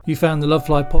You found the Love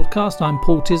Fly podcast. I'm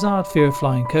Paul Tizard, Fear of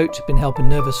Flying coach. I've been helping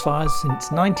nervous flyers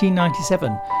since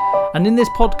 1997. And in this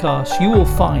podcast, you will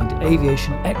find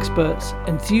aviation experts,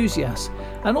 enthusiasts,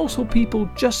 and also people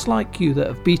just like you that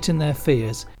have beaten their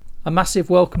fears. A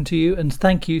massive welcome to you and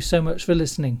thank you so much for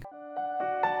listening.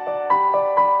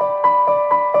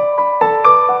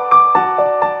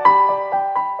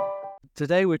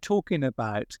 Today we're talking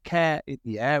about care in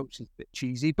the air, which is a bit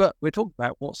cheesy, but we're talking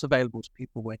about what's available to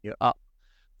people when you're up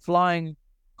flying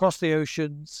across the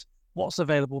oceans, what's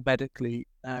available medically.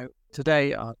 Now,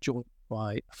 today I'm joined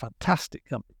by a fantastic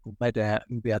company called Medaire,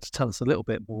 who will be able to tell us a little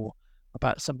bit more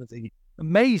about some of the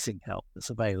amazing help that's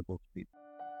available to people.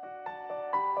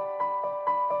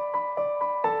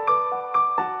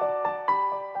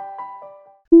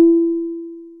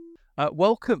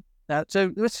 Welcome.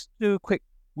 So let's do a quick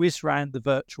whiz round the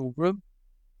virtual room.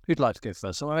 Who'd like to go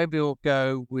first? So maybe we'll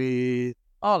go with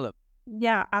Arlen.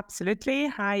 Yeah, absolutely.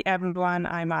 Hi, everyone.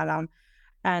 I'm Alan,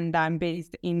 and I'm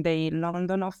based in the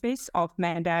London office of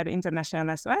Medaire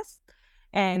International SOS.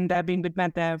 And I've been with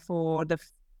Medaire for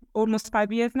almost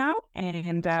 5 years now,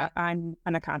 and I'm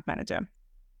an account manager.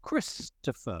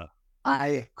 Christopher.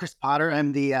 Hi, Chris Potter.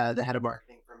 I'm the head of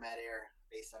marketing for Medaire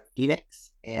based out of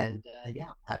Phoenix, and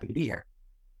happy to be here.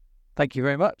 Thank you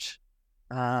very much.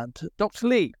 And Dr.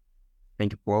 Lee.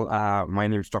 Thank you, Paul. My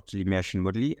name is Dr. Limesh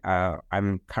Mudli.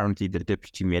 I'm currently the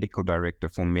Deputy Medical Director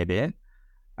for Medaire,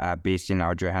 based in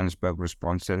our Johannesburg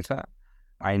Response Center.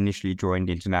 I initially joined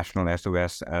International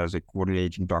SOS as a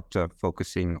coordinating doctor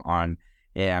focusing on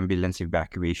air ambulance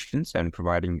evacuations and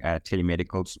providing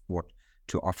telemedical support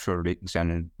to offshore rigs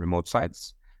and remote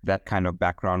sites. That kind of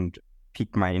background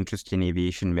piqued my interest in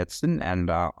aviation medicine, and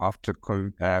after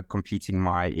completing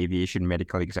my aviation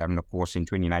medical examiner course in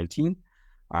 2019,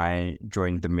 I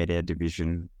joined the Medaire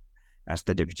division as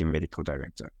the Deputy Medical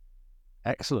Director.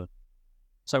 Excellent.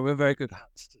 So we're in very good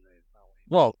hands today.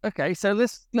 Well, okay, so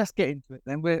let's get into it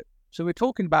then. We're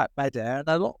talking about Medaire, and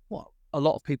a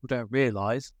lot of people don't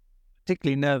realise,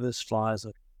 particularly nervous flyers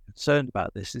are concerned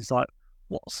about this, is like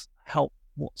what help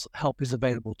is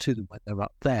available to them when they're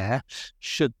up there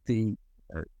should the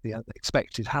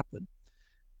unexpected happen.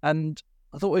 And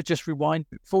I thought we'd just rewind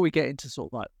before we get into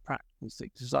sort of like practical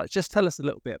things. It's like, just tell us a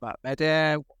little bit about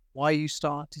Medaire, why you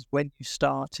started, when you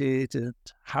started, and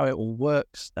how it all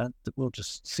works, and we'll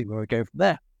just see where we go from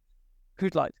there.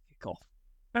 Who'd like to kick off?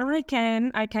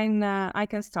 I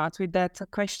can start with that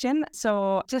question.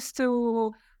 So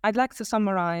I'd like to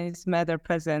summarize Medaire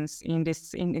presence in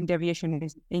the aviation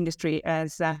industry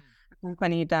as a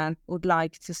company that would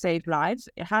like to save lives.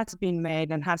 It has been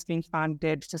made and has been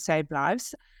founded to save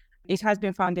lives. It has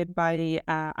been founded by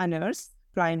a nurse,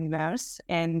 flying nurse,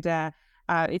 and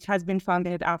it has been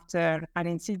founded after an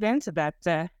incident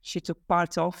that she took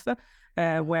part of,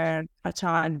 where a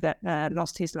child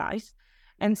lost his life.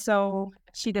 And so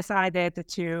she decided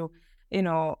she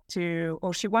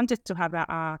wanted to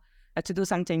have to do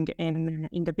something in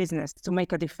the business to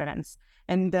make a difference.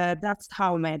 And that's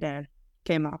how Medaire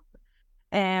came up.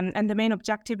 And the main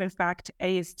objective, in fact,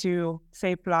 is to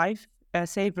save lives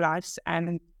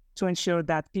and to ensure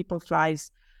that people fly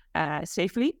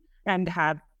safely and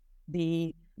have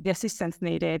the assistance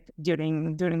needed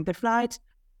during the flight,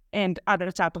 and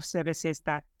other type of services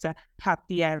that have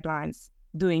the airlines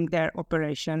doing their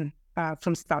operation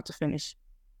from start to finish.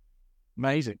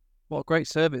 Amazing. What a great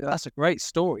service. That's a great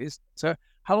story. So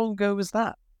how long ago was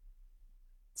that?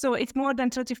 So it's more than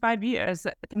 35 years.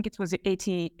 I think it was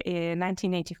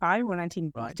 1985 or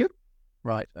 1982.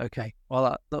 Right. Okay.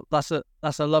 Well, that's a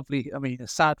lovely, a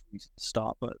sad reason to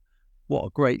start, but what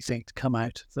a great thing to come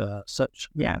out of such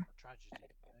tragedy.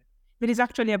 There is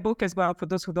actually a book as well for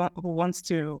those who wants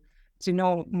to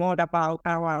know more about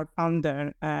our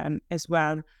founder as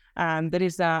well. There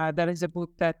is a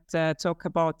book that talk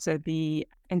about the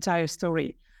entire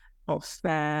story of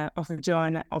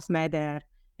John, of Medaire,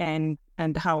 and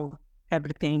how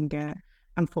everything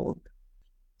unfolded.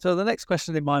 So the next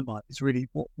question in my mind is really,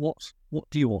 what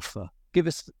do you offer? Give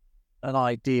us an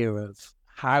idea of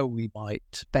how we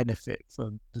might benefit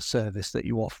from the service that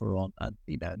you offer on, and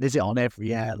is it on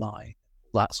every airline?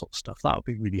 That sort of stuff. That would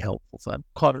be really helpful for them.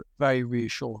 Quite very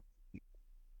reassuring.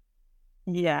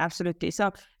 Yeah, absolutely.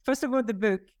 So first of all, the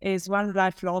book is One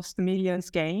Life Lost,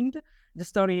 Millions Gained, the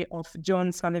story of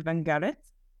John Sullivan Garrett.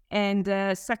 And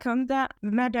second,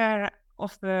 Medaire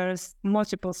offers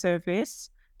multiple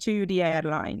service to the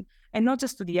airline, and not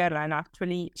just to the airline,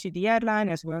 actually to the airline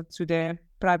as well, to the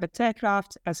private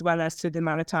aircraft, as well as to the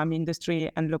maritime industry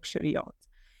and luxury yachts.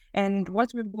 And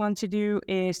what we want to do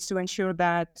is to ensure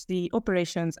that the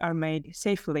operations are made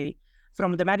safely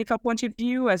from the medical point of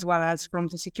view as well as from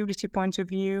the security point of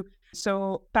view.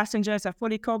 So passengers are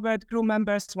fully covered. Crew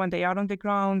members, when they are on the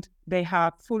ground, they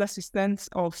have full assistance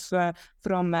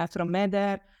from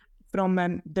Medaire.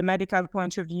 From the medical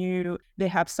point of view, they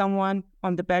have someone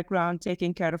on the background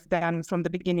taking care of them from the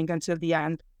beginning until the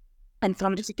end. And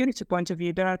from the security point of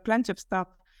view, there are plenty of stuff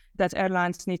that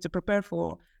airlines need to prepare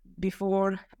for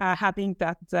before having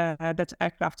that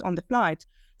aircraft on the flight.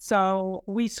 So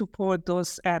we support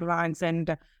those airlines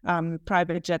and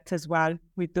private jets as well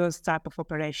with those type of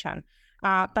operation.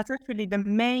 But actually, the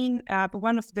main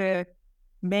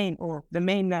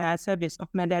service of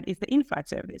Medaire is the in-flight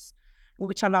service,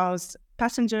 which allows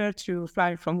passenger to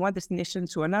fly from one destination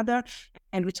to another,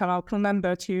 and which allow crew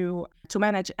member to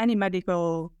manage any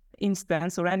medical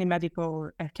instance or any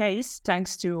medical case,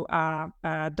 thanks to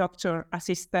a doctor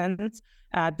assistant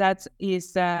that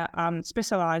is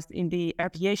specialized in the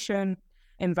aviation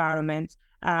environment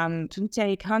to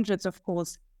take hundreds of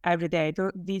calls every day.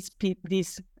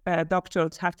 These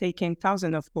doctors have taken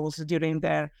thousands of calls during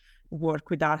their work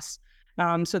with us.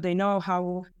 So they know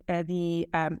how the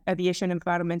aviation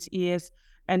environment is,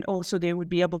 and also they would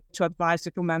be able to advise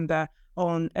the crew member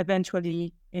on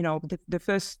eventually, the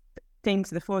first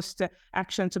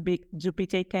action to be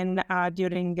taken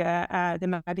during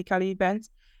the medical event,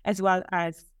 as well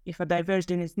as if a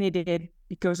diversion is needed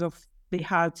because of the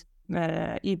health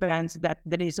events that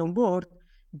there is on board,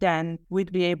 then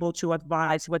we'd be able to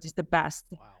advise what is the best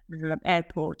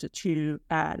airport to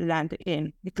land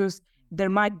in, because there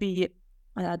might be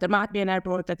an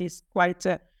airport that is quite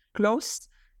close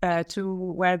to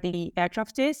where the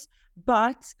aircraft is,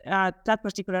 but that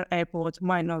particular airport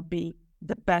might not be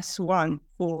the best one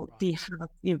for the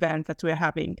event that we're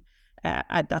having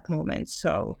at that moment.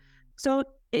 So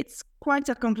it's quite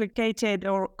a complicated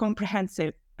or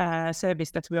comprehensive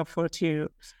service that we offer to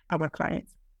our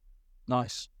clients.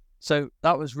 Nice. So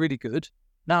that was really good.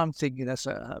 Now I'm thinking that's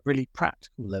a really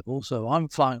practical level. So I'm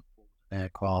flying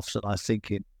aircraft and I'm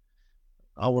thinking,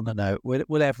 I want to know,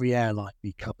 will every airline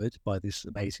be covered by this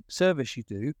amazing service you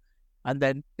do? And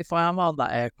then if I am on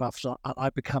that aircraft and I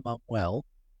become unwell,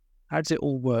 how does it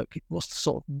all work? What's the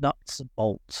sort of nuts and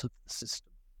bolts of the system?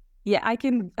 Yeah, I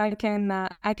can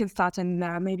start, and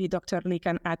maybe Dr. Lee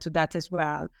can add to that as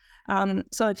well.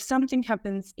 So if something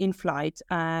happens in flight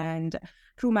and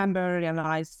crew member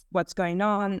realize what's going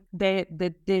on,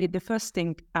 the first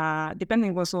thing,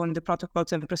 depending also on the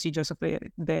protocols and the procedures of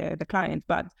the client,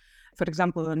 but for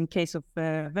example, in case of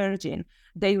Virgin,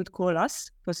 they would call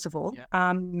us first of all.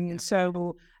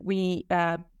 So we.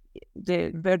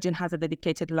 The Virgin has a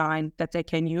dedicated line that they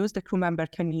can use, the crew member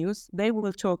can use. They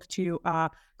will talk to a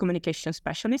communication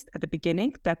specialist at the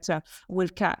beginning that will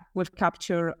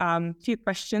capture few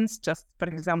questions, just for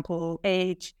example,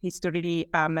 age, history,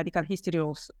 medical history,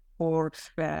 or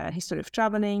history of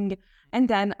traveling. And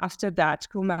then after that,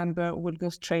 crew member will go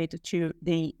straight to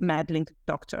the MedLink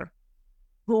doctor,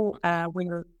 who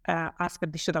will ask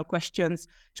additional questions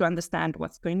to understand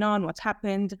what's going on, what's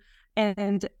happened,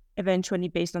 and eventually,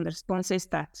 based on the responses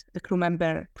that the crew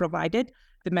member provided,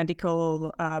 the medical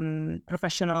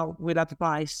professional will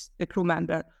advise the crew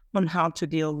member on how to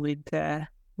deal with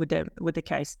the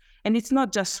case. And it's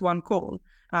not just one call.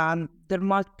 There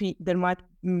might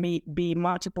be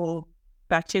multiple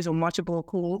batches or multiple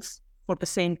calls for the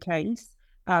same case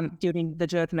during the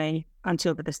journey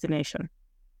until the destination.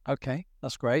 Okay,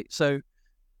 that's great. So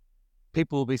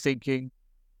people will be thinking,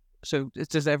 so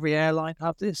does every airline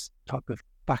have this type of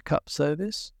backup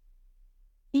service?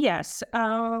 Yes,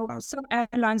 some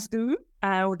airlines do.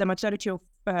 The majority of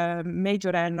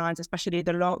major airlines, especially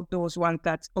those ones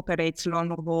that operate long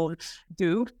haul,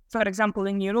 do. For example,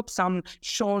 in Europe, some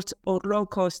short or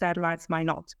low-cost airlines might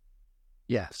not.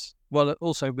 Yes. Well,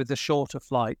 also with the shorter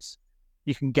flights,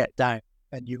 you can get down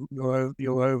and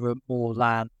you're over more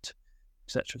land,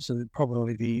 etc. So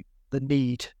probably the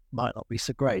need might not be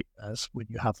so great as when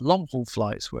you have long haul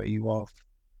flights where you are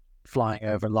flying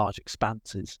over large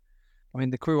expanses. I mean,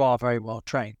 the crew are very well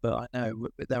trained, but I know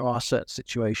there are certain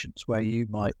situations where you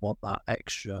might want that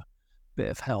extra bit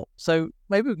of help. So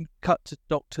maybe we can cut to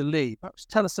Dr. Lee. Perhaps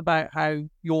tell us about how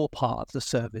your part of the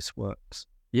service works.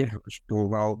 Yeah, sure.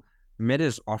 Well,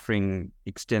 Medaire's offering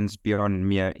extends beyond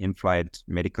mere in-flight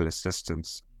medical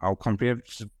assistance. Our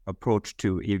comprehensive approach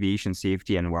to aviation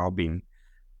safety and well-being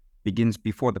begins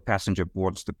before the passenger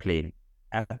boards the plane.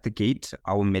 At the gate,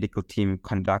 our medical team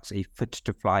conducts a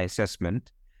fit-to-fly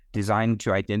assessment designed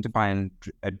to identify and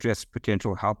address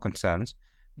potential health concerns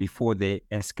before they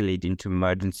escalate into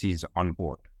emergencies on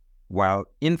board. While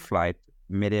in flight,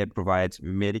 Medaire provides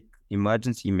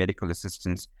emergency medical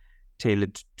assistance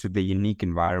tailored to the unique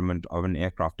environment of an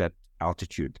aircraft at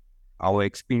altitude. Our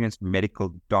experienced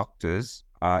medical doctors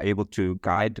are able to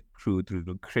guide crew through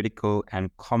the critical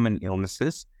and common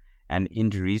illnesses and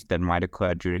injuries that might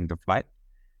occur during the flight,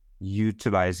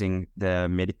 utilizing the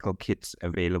medical kits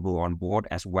available on board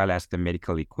as well as the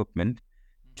medical equipment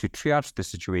to triage the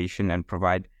situation and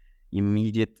provide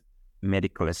immediate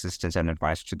medical assistance and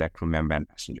advice to that crew member and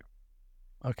passenger.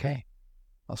 Okay,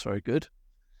 that's very good.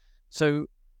 So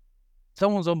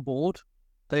someone's on board,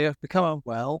 they have become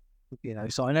unwell,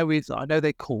 so I know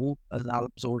they call, and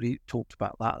Alan's already talked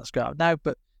about that. Let's go now,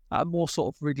 but at a more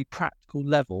sort of really practical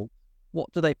level, what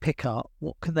do they pick up?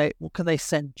 What can they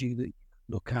send you that you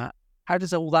can look at? How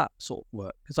does all that sort of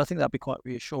work? Because I think that'd be quite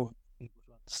reassuring for people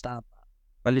to understand that.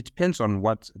 Well, it depends on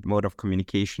what mode of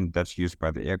communication that's used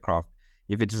by the aircraft.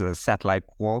 If it is a satellite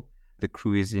call, the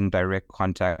crew is in direct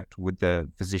contact with the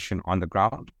physician on the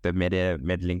ground, the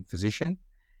meddling physician,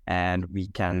 and we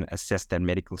can assess their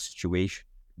medical situation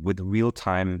with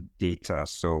real-time data.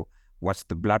 So what's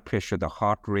the blood pressure, the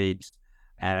heart rate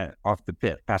of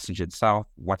the passenger itself,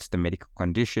 what's the medical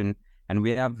condition, and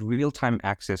we have real-time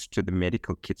access to the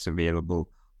medical kits available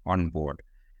on board.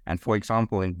 And for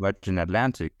example, in Virgin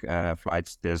Atlantic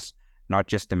flights, there's not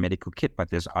just the medical kit, but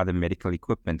there's other medical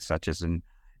equipment such as an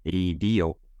AED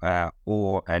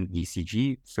or an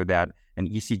ECG, so that an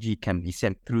ECG can be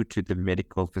sent through to the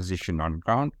medical physician on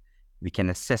ground. We can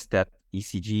assess that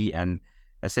ECG and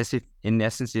assess if, in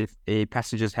essence, if a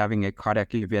passenger is having a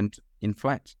cardiac event in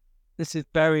flight. This is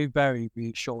very, very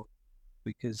reassuring,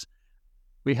 because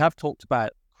we have talked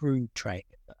about crew training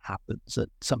that happens at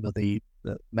some of the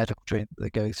medical training that they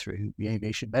go through, the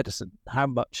aviation medicine,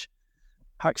 how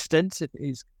extensive it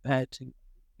is compared to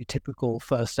your typical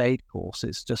first aid course.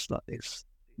 It's just like this,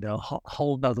 a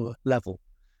whole nother level.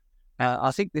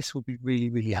 I think this will be really,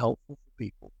 really helpful for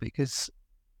people, because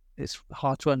it's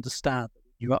hard to understand that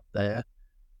when you're up there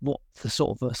what the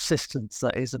sort of assistance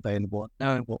that is available, and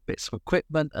knowing what bits of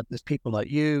equipment, and there's people like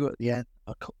you at the end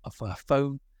of a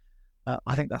phone.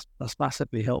 I think that's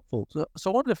massively helpful.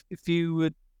 So I wonder if you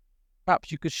would,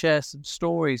 perhaps you could share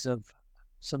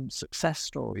some success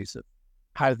stories of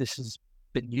how this has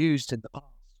been used in the past.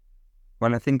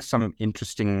 Well, I think some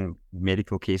interesting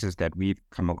medical cases that we've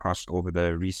come across over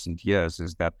the recent years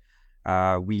is that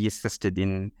we assisted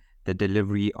in the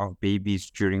delivery of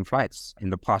babies during flights. In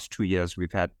the past 2 years,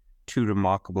 we've had 2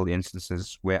 remarkable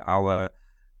instances where our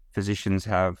physicians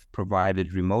have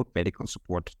provided remote medical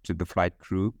support to the flight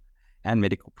crew and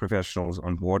medical professionals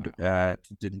on board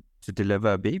to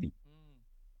deliver a baby.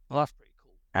 Well, that's pretty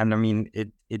cool. And I mean,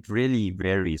 it really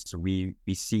varies. So we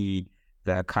see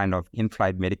the kind of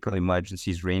in-flight medical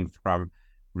emergencies range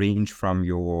from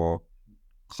your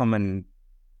common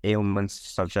ailments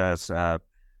such as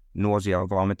nausea or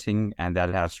vomiting, and that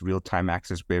has real-time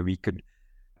access where we could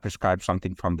prescribe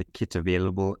something from the kit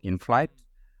available in flight,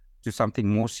 to something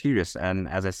more serious. And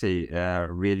as I say,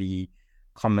 really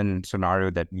common scenario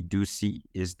that we do see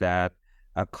is that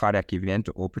a cardiac event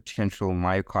or potential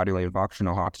myocardial infarction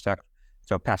or heart attack,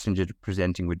 so a passenger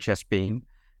presenting with chest pain.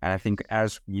 And I think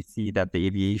as we see that the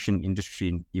aviation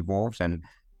industry evolves and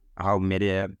how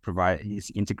Medaire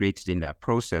is integrated in that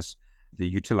process, the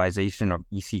utilization of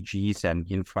ECGs and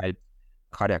in-flight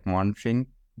cardiac monitoring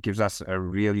gives us a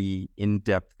really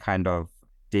in-depth kind of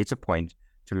data point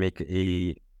to make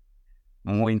a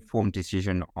more informed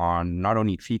decision on not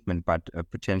only treatment, but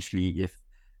potentially if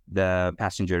the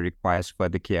passenger requires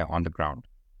further care on the ground.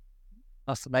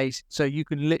 That's amazing. So you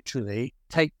can literally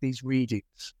take these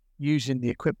readings using the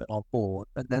equipment on board,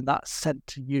 and then that's sent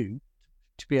to you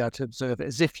to be able to observe it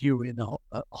as if you were in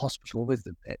a hospital with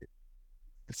them.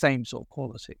 The same sort of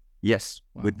quality. Yes,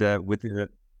 wow.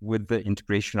 with the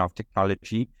integration of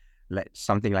technology, like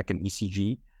something like an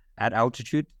ECG at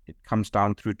altitude, it comes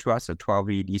down through to us, a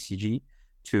 12-read ECG,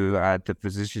 to the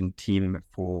physician team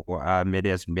for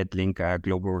Medaire's MedLink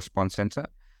Global Response Center,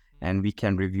 and we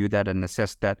can review that and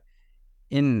assess that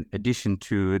in addition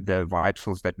to the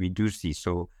vitals that we do see.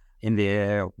 So in the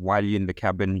air, while you're in the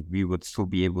cabin, we would still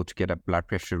be able to get a blood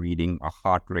pressure reading, a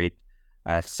heart rate,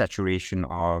 saturation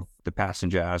of the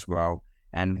passenger as well.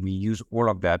 And we use all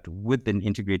of that with an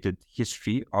integrated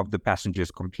history of the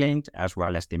passenger's complaint as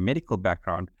well as their medical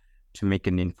background to make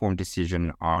an informed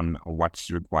decision on what's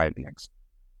required next.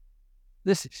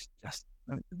 This is just,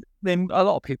 a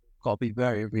lot of people got to be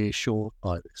very reassured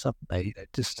by this, haven't they?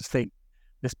 Just to think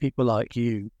there's people like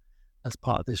you as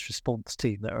part of this response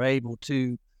team that are able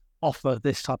to offer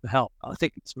this type of help. I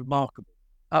think it's remarkable,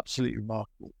 absolutely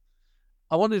remarkable.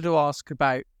 I wanted to ask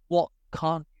about what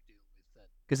can't you deal with then?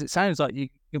 Because it sounds like you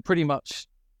can pretty much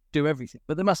do everything,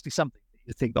 but there must be something that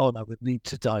you think, oh no, we need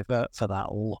to divert for that,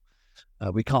 or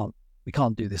we can't we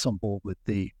can't do this on board with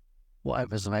the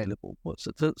whatever's available.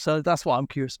 So that's what I'm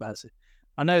curious about.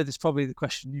 I know this is probably the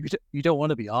question you don't want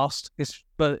to be asked,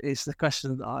 but it's the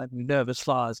question that I'm nervous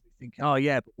flyers thinking, oh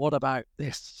yeah, but what about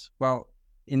this? Well,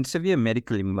 in severe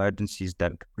medical emergencies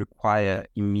that require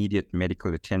immediate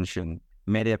medical attention,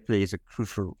 Medaire plays a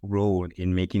crucial role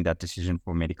in making that decision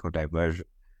for medical diversion.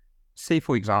 Say,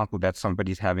 for example, that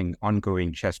somebody's having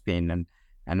ongoing chest pain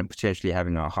and potentially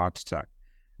having a heart attack.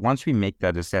 Once we make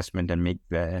that assessment and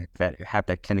have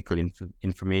that clinical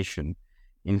information,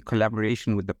 in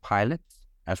collaboration with the pilots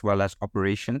as well as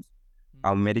operations,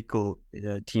 our medical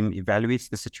team evaluates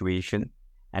the situation,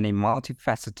 and a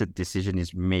multifaceted decision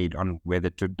is made on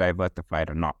whether to divert the flight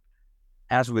or not.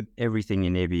 As with everything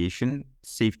in aviation,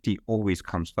 safety always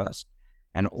comes first,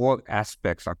 and all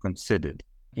aspects are considered,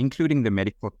 including the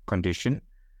medical condition,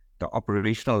 the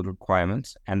operational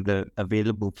requirements, and the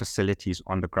available facilities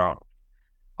on the ground.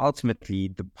 Ultimately,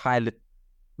 the pilot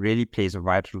really plays a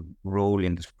vital role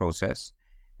in this process,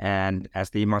 and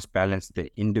as they must balance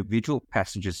the individual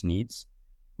passengers' needs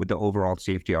with the overall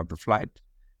safety of the flight.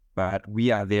 But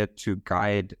we are there to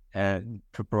guide, to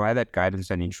provide that guidance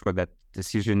and ensure that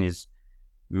decision is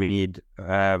made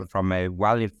from a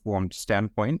well-informed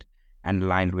standpoint and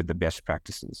aligned with the best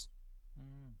practices.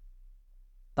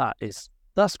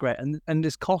 That's great. And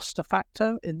is cost a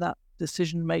factor in that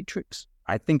decision matrix?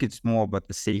 I think it's more about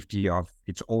the safety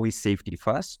it's always safety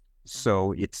first.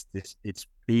 So it's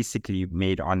basically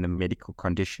made on the medical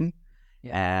condition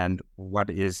and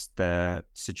what is the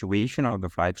situation of the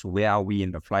flights, where are we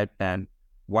in the flight plan,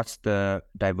 what's the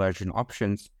diversion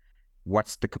options,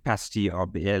 what's the capacity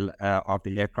of the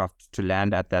aircraft to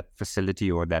land at that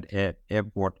facility or that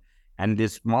airport, and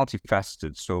it's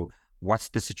multifaceted. So what's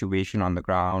the situation on the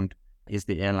ground? Is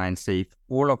the airline safe?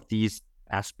 All of these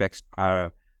aspects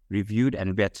are reviewed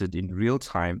and vetted in real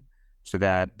time so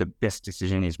that the best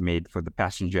decision is made for the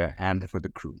passenger and for the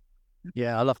crew.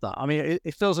 Yeah, I love that. I mean,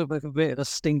 it feels like a bit of a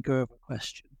stinker of a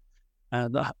question.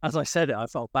 And as I said it, I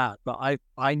felt bad. But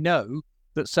I know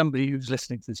that somebody who's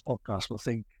listening to this podcast will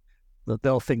think that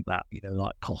they'll think that,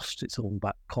 like cost, it's all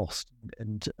about cost.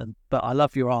 But I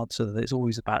love your answer that it's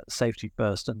always about safety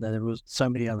first. And then there was so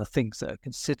many other things that are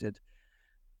considered.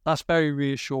 That's very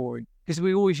reassuring, because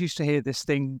we always used to hear this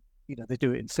thing, they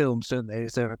do it in films, don't they?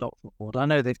 Is there a doctor on board? I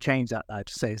know they've changed that now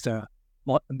to say, is there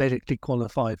a medically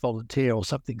qualified volunteer or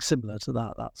something similar to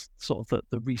that? That's sort of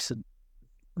the recent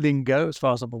lingo, as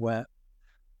far as I'm aware.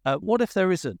 What if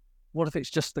there isn't? What if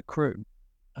it's just the crew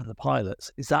and the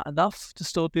pilots? Is that enough to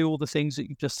still do all the things that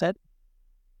you've just said?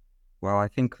 Well, I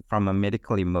think from a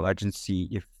medical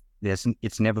emergency,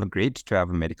 it's never great to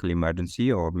have a medical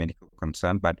emergency or medical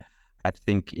concern, but I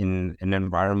think in an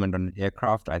environment on an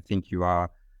aircraft, I think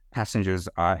passengers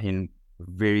are in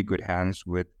very good hands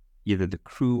with either the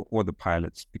crew or the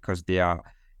pilots, because they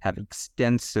have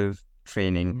extensive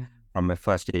training from a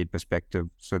first aid perspective,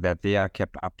 so that they are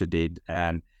kept up to date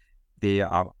and they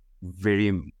are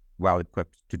very well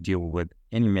equipped to deal with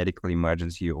any medical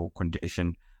emergency or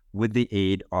condition with the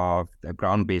aid of the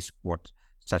ground-based support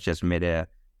such as Medaire,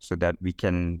 so that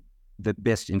the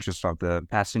best interest of the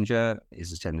passenger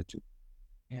is attended to.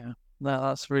 Yeah, no,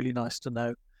 that's really nice to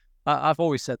know. I've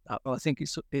always said that, but I think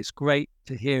it's great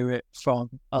to hear it from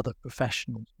other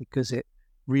professionals, because it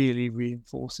really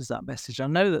reinforces that message. I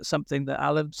know that's something that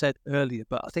Alan said earlier,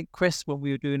 but I think, Chris, when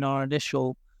we were doing our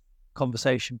initial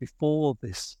conversation before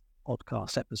this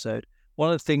podcast episode,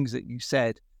 one of the things that you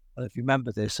said, and if you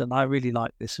remember this, and I really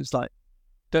like this, is like,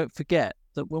 don't forget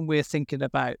that when we're thinking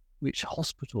about which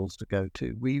hospitals to go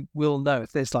to, we will know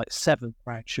if there's like 7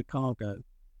 around Chicago,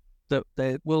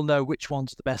 that we'll know which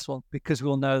one's the best one, because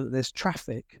we'll know that there's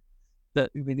traffic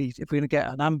that we need if we're going to get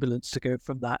an ambulance to go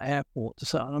from that airport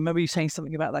to. I remember you saying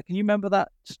something about that. Can you remember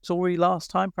that story last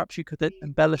time? Perhaps you could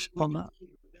embellish upon that.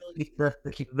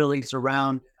 The capabilities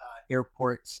around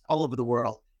airports all over the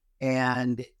world,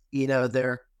 and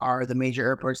there are the major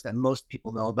airports that most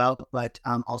people know about, but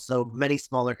also many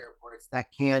smaller airports that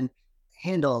can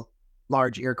handle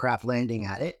large aircraft landing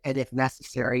at it, and if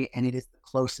necessary, and it is the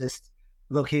closest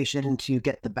location to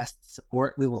get the best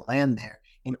support, we will land there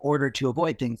in order to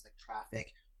avoid things like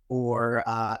traffic, or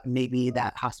maybe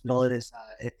that hospital is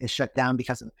shut down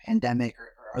because of the pandemic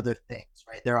or other things,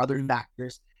 right? There are other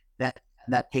factors that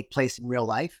take place in real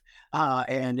life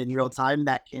and in real time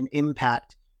that can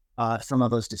impact some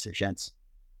of those decisions.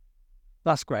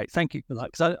 That's great. Thank you for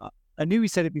that. Because I knew he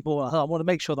said it before. I want to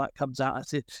make sure that comes out. I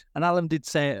said, and Alan did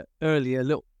say it earlier,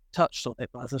 touched on it,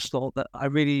 but I just thought that I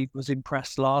really was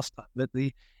impressed last time that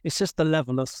it's just the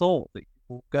level of thought that you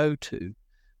will go to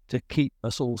keep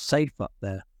us all safe up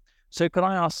there. So can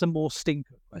I ask some more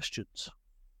stinker questions?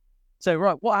 So,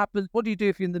 right, what happens? What do you do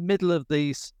if you're in the middle of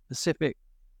the Pacific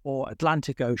or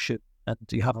Atlantic Ocean and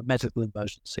you have a medical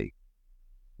emergency?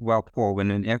 Well, Paul,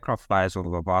 when an aircraft flies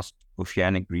over vast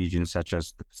oceanic regions such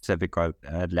as the Pacific or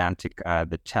Atlantic,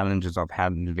 the challenges of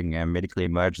handling a medical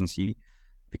emergency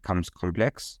becomes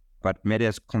complex. But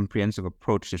Medaire's comprehensive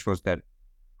approach ensures that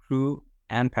crew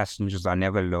and passengers are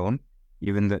never alone,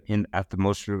 even at the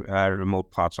most remote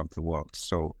parts of the world.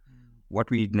 So what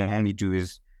we normally do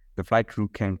is the flight crew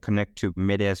can connect to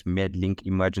Medaire's MedLink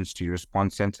Emergency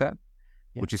Response Center,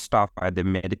 which is staffed by the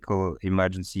medical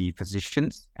emergency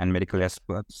physicians and medical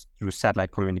experts through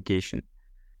satellite communication.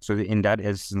 So in that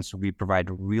instance, we provide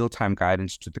real-time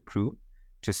guidance to the crew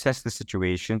to assess the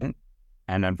situation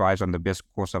and advise on the best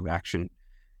course of action,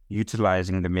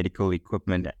 utilizing the medical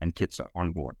equipment and kits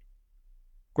on board.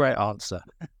 Great answer.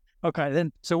 Okay,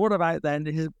 then. So what about then?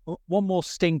 Here's one more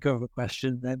stinker of a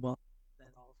question, then I'll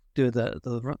do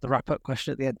the wrap-up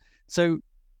question at the end. So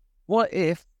what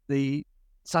if the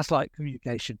satellite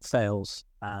communication fails?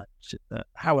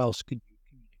 How else can you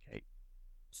communicate?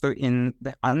 So in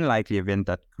the unlikely event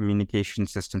that communication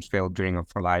systems fail during a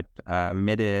flight,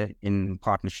 Medaire, in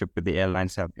partnership with the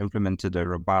airlines, have implemented a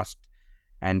robust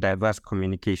and diverse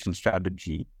communication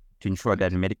strategy to ensure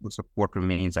that medical support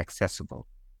remains accessible.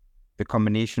 The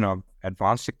combination of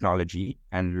advanced technology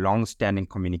and long-standing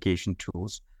communication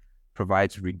tools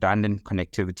provides redundant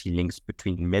connectivity links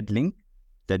between MedLink,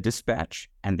 the dispatch,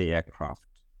 and the aircraft.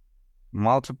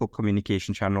 Multiple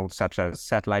communication channels such as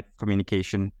satellite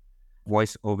communication,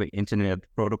 voice over internet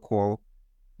protocol,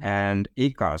 and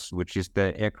ACARS, which is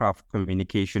the aircraft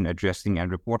communication addressing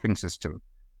and reporting system,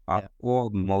 are all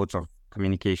modes of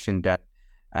communication that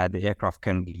the aircraft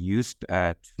can be used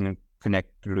to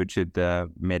connect through to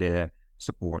the Medaire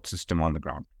support system on the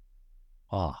ground.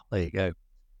 There you go.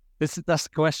 That's the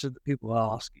question that people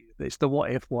ask you. It's the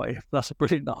what if. That's a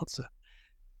brilliant answer.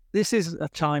 This is a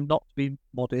time not to be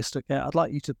modest, okay? I'd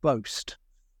like you to boast.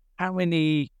 How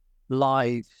many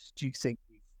lives do you think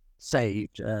you've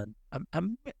saved?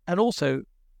 And also,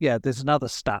 there's another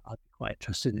stat I'd be quite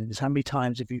interested in, is how many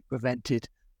times have you prevented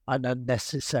an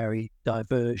unnecessary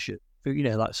diversion?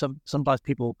 Like sometimes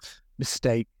people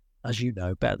mistake, as you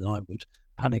know better than I would,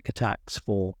 panic attacks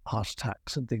for heart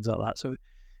attacks and things like that. So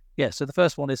so the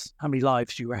first one is how many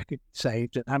lives do you reckon you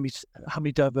saved, and how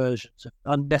many diversions,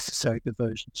 unnecessary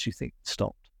diversions, do you think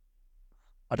stopped?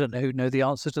 I don't know the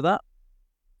answer to that.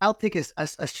 I'll take a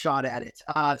shot at it.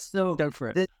 So go for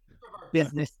it. The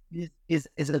business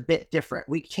is a bit different.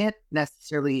 We can't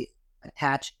necessarily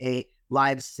attach a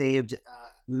lives saved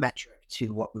metric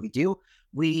to what we do.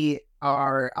 We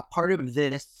are a part of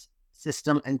this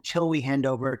system until we hand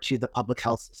over to the public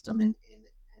health system in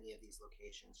any of these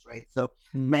locations, right? So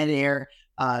Medaire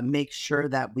makes sure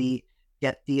that we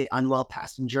get the unwell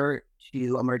passenger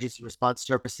to emergency response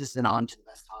services and on to the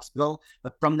best hospital.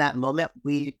 But from that moment,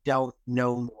 we don't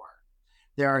know more.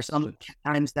 There are some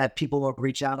times that people will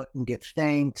reach out and give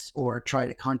thanks or try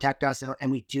to contact us,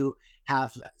 and we do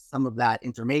have some of that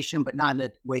information, but not in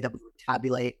a way that we would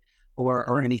tabulate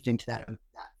or anything to that effect.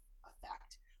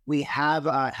 We have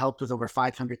helped with over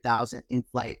 500,000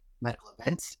 in-flight medical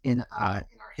events in our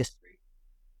history.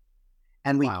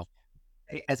 And we,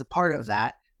 as a part of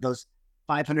that, those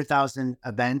 500,000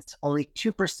 events, only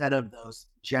 2% of those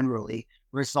generally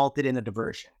resulted in a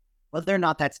diversion. Whether or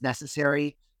not that's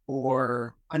necessary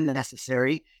or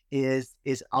unnecessary is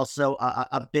also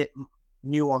a bit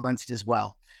nuanced as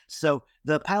well. So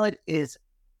the pilot is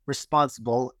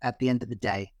responsible at the end of the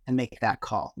day and make that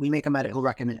call. We make a medical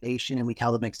recommendation and we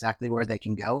tell them exactly where they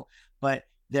can go. But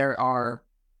there are,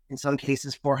 in some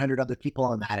cases, 400 other people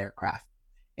on that aircraft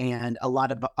and a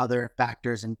lot of other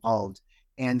factors involved.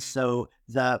 And so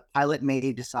the pilot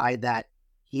may decide that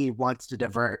he wants to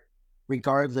divert,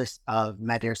 regardless of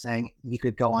Medaire saying he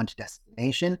could go on to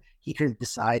destination. He could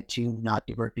decide to not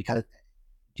divert because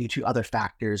due to other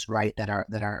factors, right, that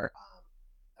are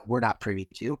we're not privy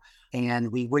to.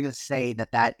 And we wouldn't say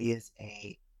that is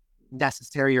a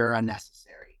necessary or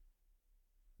unnecessary.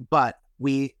 But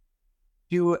we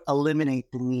do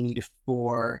eliminate the need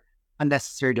for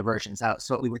unnecessary diversions out.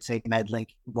 So we would say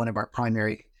MedLink, one of our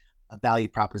primary value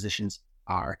propositions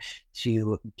are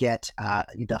to get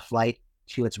the flight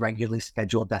to its regularly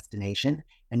scheduled destination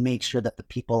and make sure that the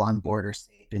people on board are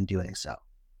safe in doing so.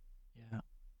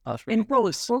 And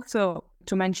also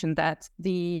to mention that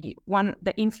the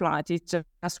in-flight is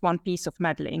just one piece of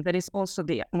MedLink. There is also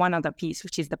the one other piece,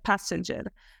 which is the passenger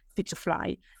fit to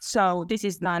fly. So this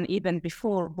is done even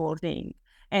before boarding,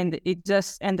 and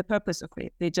the purpose of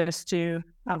it is just to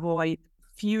avoid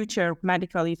future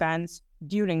medical events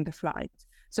during the flight.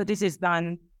 So this is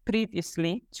done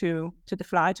previously to the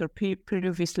flight, or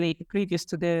previous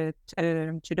to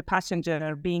the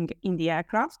passenger being in the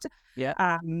aircraft. Yeah.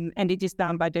 And it is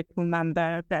done by the crew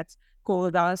member that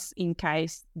called us in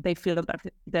case they feel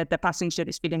that the passenger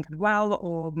is feeling well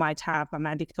or might have a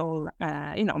medical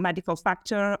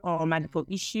factor or medical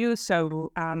issue.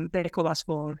 So they call us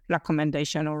for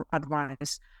recommendation or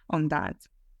advice on that.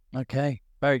 Okay,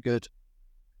 very good.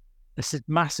 This is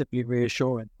massively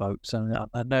reassuring, folks, and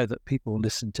I know that people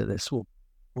listen to this will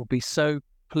be so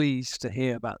pleased to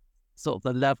hear about sort of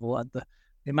the level and the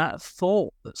amount of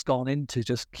thought that's gone into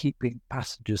just keeping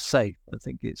passengers safe. I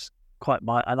think it's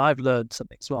and I've learned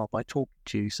something as well by talking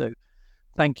to you, so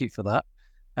thank you for that.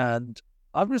 And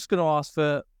I'm just going to ask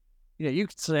for, you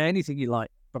can say anything you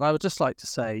like, but I would just like to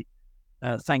say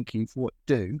thank you for what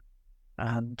you do,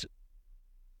 and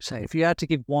say if you had to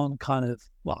give one kind of,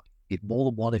 give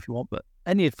more than one if you want, but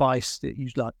any advice that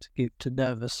you'd like to give to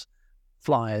nervous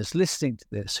flyers listening to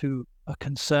this who are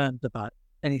concerned about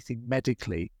anything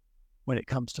medically when it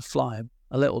comes to flying,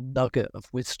 a little nugget of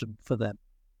wisdom for them.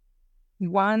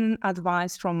 One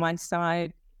advice from my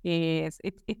side is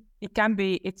it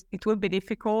will be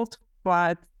difficult,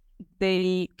 but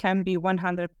they can be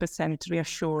 100%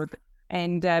 reassured.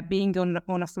 And being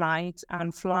on a flight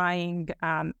and flying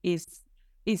is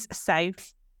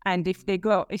safe. And if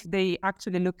they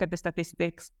actually look at the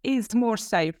statistics, is more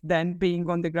safe than being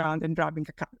on the ground and driving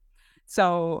a car.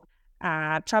 So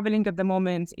traveling at the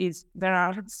moment there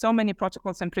are so many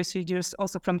protocols and procedures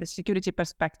also from the security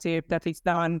perspective that is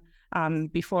done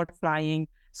before flying.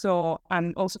 So,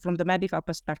 and also from the medical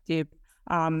perspective.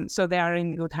 So they are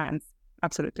in good hands.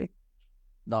 Absolutely.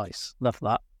 Nice. Love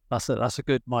that. That's a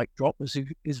good mic drop,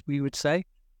 as we would say.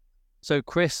 So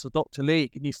Chris or Dr. Lee,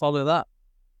 can you follow that?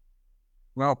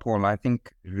 Well, Paul, I think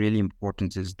really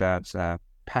important is that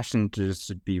passengers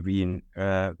should be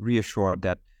reassured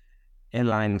that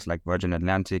airlines like Virgin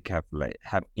Atlantic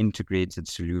have integrated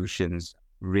solutions,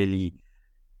 really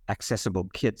accessible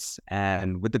kits,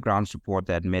 and with the ground support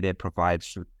that Medaire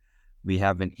provides, we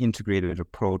have an integrated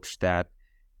approach that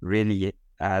really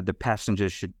the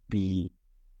passengers should be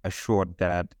assured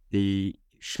that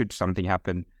should something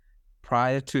happen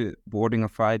prior to boarding a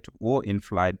flight or in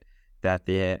flight, that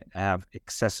they have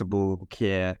accessible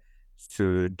care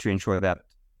to ensure that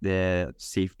their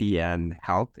safety and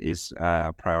health is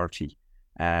a priority.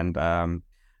 And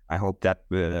I hope that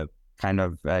kind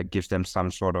of gives them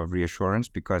some sort of reassurance,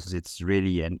 because it's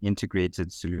really an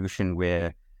integrated solution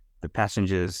where the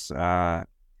passengers are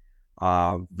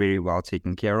very well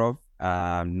taken care of,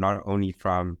 not only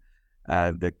from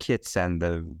the kits and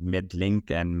the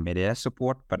MedLink and Medaire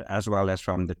support, but as well as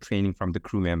from the training from the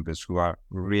crew members who are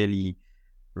really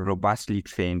robustly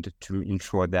trained to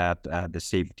ensure that the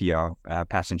safety of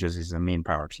passengers is the main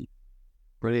priority.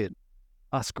 Brilliant.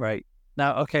 That's great.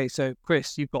 Now, okay, so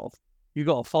Chris, you've got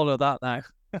to follow that now.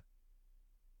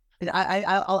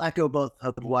 I'll echo both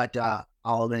of what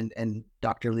Olive and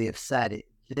Dr. Lee have said.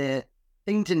 The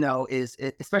thing to know is,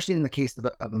 especially in the case of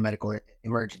a medical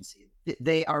emergency,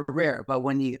 they are rare, but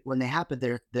when they happen,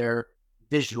 they're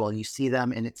visual. You see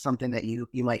them, and it's something that you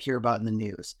might hear about in the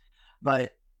news.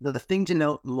 But the thing to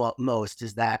note most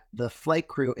is that the flight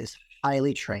crew is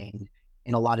highly trained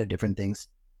in a lot of different things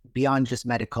beyond just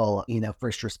medical,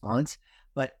 first response,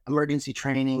 but emergency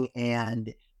training,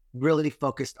 and really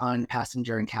focused on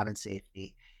passenger and cabin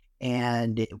safety.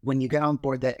 And when you get on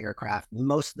board that aircraft,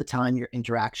 most of the time your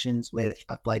interactions with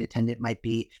a flight attendant might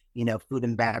be, food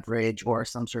and beverage or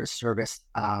some sort of service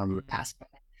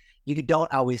aspect. You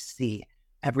don't always see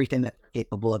everything that they're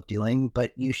capable of doing,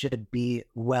 but you should be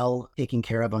well taken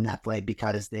care of on that flight,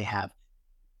 because they have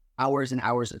hours and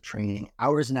hours of training,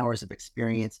 hours and hours of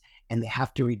experience, and they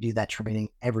have to redo that training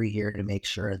every year to make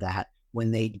sure that when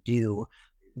they do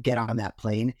get on that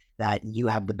plane, that you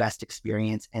have the best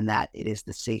experience and that it is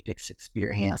the safest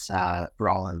experience for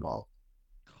all involved.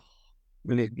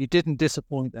 Brilliant. You didn't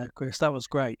disappoint there, Chris. That was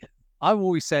great. I've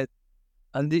always said,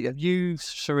 and you,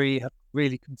 Cherie, have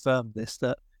really confirmed this,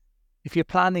 that if you're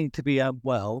planning to be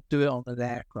unwell, do it on an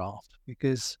aircraft,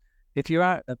 because if you're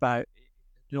out about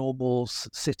normal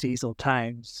cities or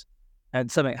towns and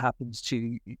something happens to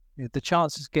you, the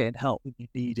chances of getting help when you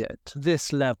need it to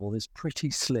this level is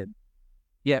pretty slim.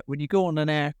 Yet when you go on an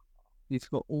aircraft, you've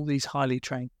got all these highly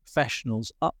trained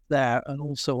professionals up there and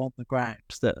also on the ground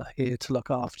that are here to look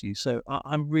after you. So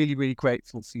I'm really, really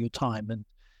grateful for your time, and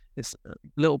it's a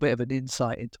little bit of an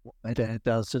insight into what Medaire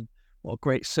does and what a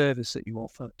great service that you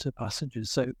offer to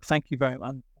passengers. So thank you very much.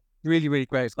 I'm really, really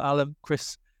grateful. Alan,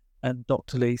 Chris, and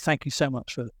Dr. Lee, thank you so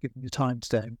much for giving your time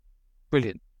today.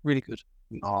 Brilliant. Really good.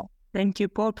 Thank you,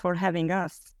 Paul, for having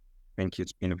us. Thank you.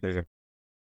 It's been a pleasure.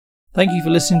 Thank you for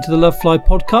listening to the Love Fly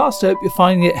podcast. I hope you're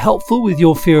finding it helpful with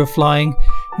your fear of flying.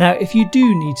 Now, if you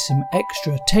do need some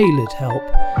extra tailored help,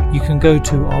 you can go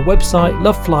to our website,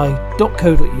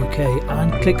 lovefly.co.uk,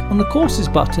 and click on the courses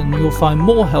button. You'll find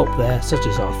more help there, such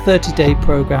as our 30-day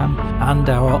program and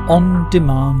our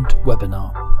on-demand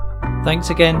webinar. Thanks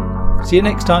again. See you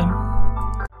next time.